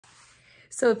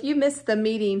So if you missed the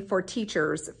meeting for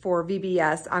teachers for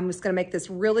VBS, I'm just gonna make this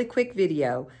really quick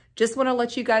video. Just wanna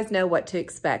let you guys know what to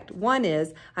expect. One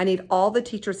is, I need all the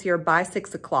teachers here by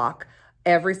 6 o'clock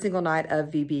every single night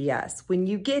of VBS. When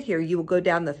you get here, you will go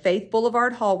down the Faith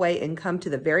Boulevard hallway and come to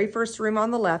the very first room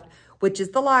on the left, which is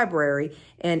the library.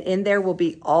 And in there will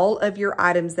be all of your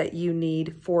items that you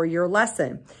need for your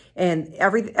lesson. And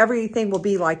everything will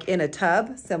be like in a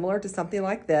tub, similar to something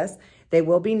like this. They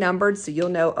will be numbered, so you'll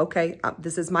know, okay,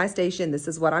 this is my station, this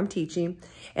is what I'm teaching.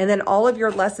 And then all of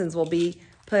your lessons will be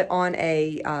put on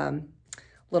a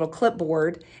little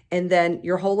clipboard, and then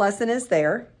your whole lesson is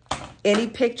there. Any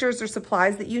pictures or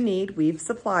supplies that you need, we've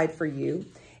supplied for you.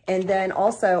 And then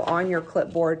also on your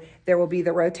clipboard, there will be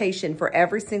the rotation for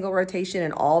every single rotation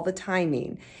and all the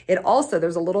timing.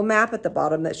 There's a little map at the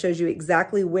bottom that shows you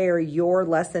exactly where your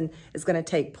lesson is gonna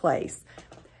take place.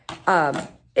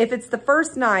 If it's the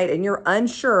first night and you're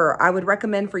unsure, I would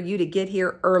recommend for you to get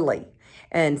here early.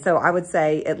 And so I would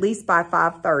say at least by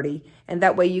 5:30, and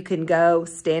that way you can go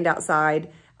stand outside,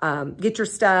 get your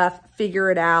stuff, figure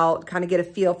it out, kind of get a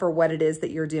feel for what it is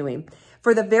that you're doing.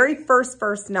 For the very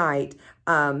first night,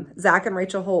 Zach and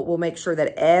Rachel Holt will make sure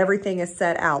that everything is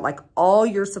set out, like all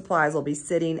your supplies will be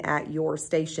sitting at your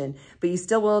station, but you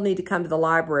still will need to come to the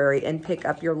library and pick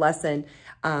up your lesson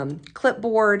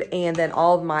clipboard. And then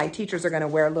all of my teachers are gonna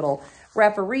wear little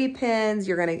referee pins,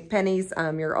 pennies,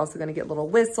 you're also gonna get a little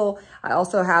whistle. I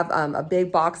also have a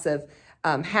big box of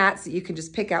hats that you can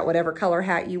just pick out whatever color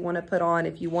hat you wanna put on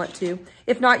if you want to.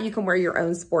 If not, you can wear your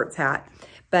own sports hat,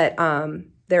 but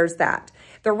there's that.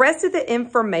 The rest of the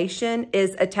information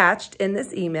is attached in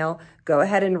this email. Go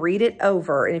ahead and read it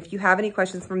over. And if you have any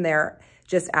questions from there,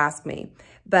 just ask me.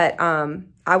 But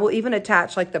I will even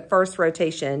attach like the first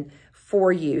rotation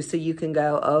for you so you can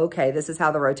go, okay, this is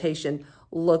how the rotation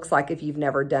looks like if you've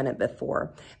never done it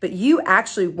before. But you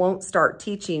actually won't start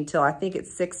teaching till I think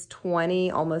it's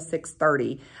 6:20, almost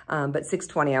 6:30, but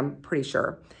 6:20, I'm pretty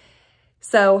sure.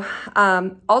 So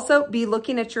also be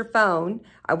looking at your phone.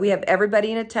 We have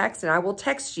everybody in a text, and I will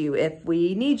text you if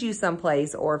we need you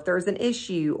someplace, or if there's an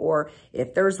issue, or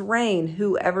if there's rain,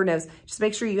 whoever knows. Just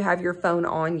make sure you have your phone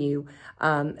on you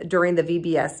during the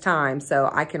VBS time so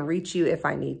I can reach you if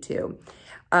I need to.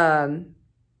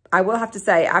 I will have to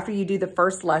say, after you do the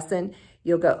first lesson,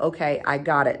 you'll go, okay, I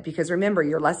got it. Because remember,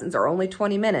 your lessons are only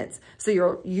 20 minutes. So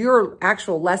your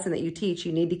actual lesson that you teach,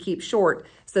 you need to keep short.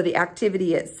 So the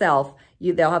activity itself,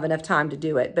 they'll have enough time to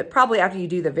do it. But probably after you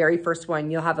do the very first one,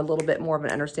 you'll have a little bit more of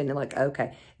an understanding, like,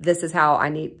 okay, this is how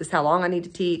long I need to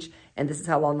teach, and this is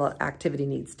how long the activity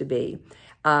needs to be.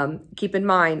 Keep in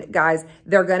mind, guys,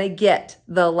 they're gonna get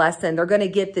the lesson. They're gonna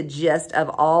get the gist of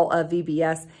all of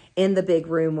VBS in the big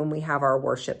room when we have our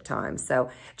worship time. So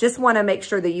just wanna make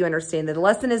sure that you understand that the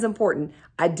lesson is important.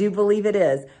 I do believe it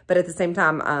is, but at the same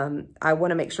time, I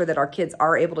wanna make sure that our kids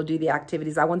are able to do the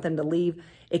activities. I want them to leave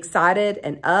excited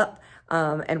and up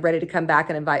and ready to come back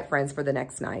and invite friends for the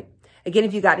next night. Again,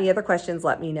 if you got any other questions,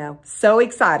 let me know. So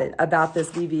excited about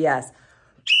this VBS.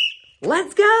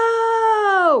 Let's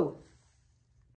go!